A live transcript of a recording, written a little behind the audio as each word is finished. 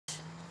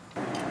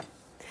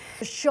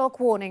A shock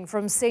warning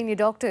from senior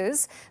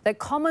doctors that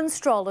common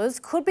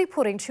strollers could be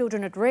putting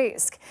children at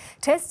risk.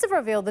 Tests have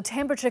revealed the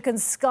temperature can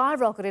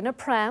skyrocket in a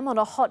pram on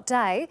a hot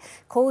day,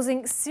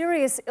 causing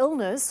serious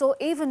illness or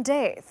even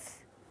death.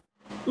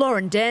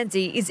 Lauren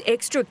Danzy is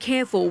extra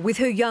careful with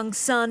her young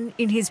son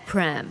in his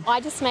pram.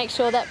 I just make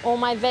sure that all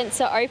my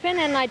vents are open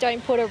and I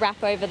don't put a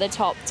wrap over the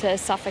top to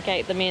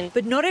suffocate them in.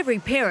 But not every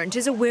parent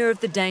is aware of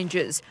the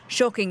dangers.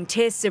 Shocking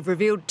tests have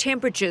revealed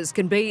temperatures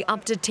can be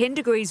up to 10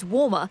 degrees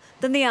warmer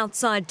than the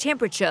outside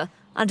temperature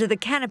under the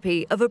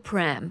canopy of a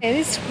pram. It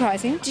is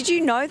surprising. Did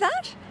you know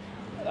that?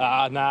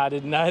 No, I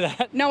didn't know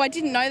that. No, I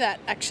didn't know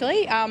that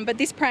actually, but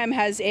this pram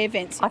has air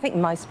vents. I think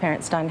most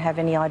parents don't have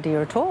any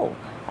idea at all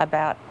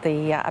about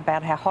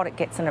how hot it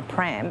gets in a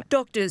pram.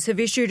 Doctors have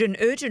issued an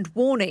urgent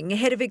warning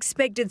ahead of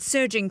expected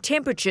surging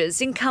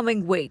temperatures in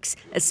coming weeks,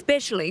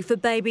 especially for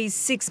babies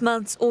 6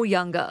 months or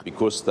younger.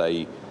 Because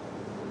they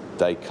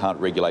can't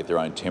regulate their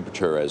own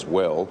temperature as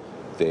well,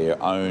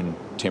 their own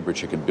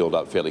temperature can build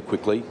up fairly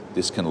quickly.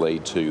 This can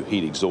lead to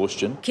heat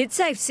exhaustion.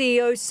 KidSafe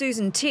CEO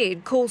Susan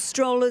Tidd calls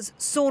strollers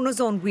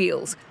saunas on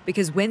wheels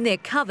because when they're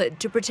covered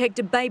to protect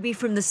a baby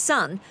from the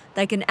sun,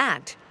 they can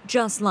act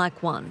just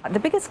like one. The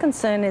biggest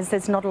concern is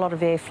there's not a lot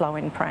of airflow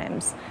in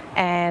prams,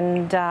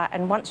 and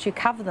once you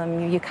cover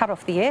them, you cut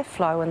off the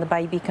airflow and the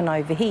baby can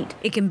overheat.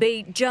 It can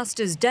be just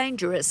as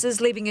dangerous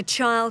as leaving a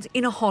child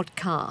in a hot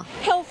car.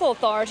 Health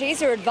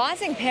authorities are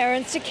advising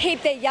parents to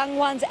keep their young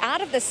ones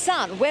out of the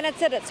sun when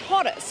it's at its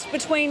hottest,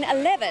 between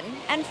 11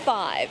 and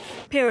 5.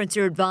 Parents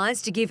are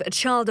advised to give a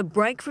child a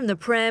break from the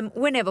pram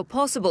whenever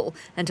possible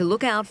and to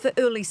look out for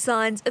early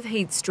signs of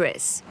heat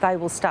stress. They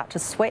will start to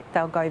sweat,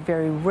 they'll go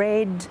very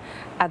red,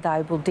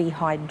 they will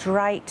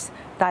dehydrate,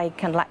 they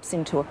can lapse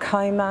into a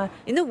coma.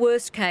 In the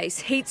worst case,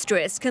 heat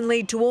stress can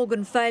lead to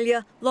organ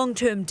failure,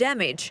 long-term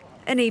damage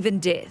and even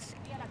death.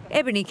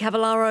 Ebony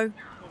Cavallaro,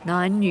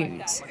 9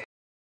 News.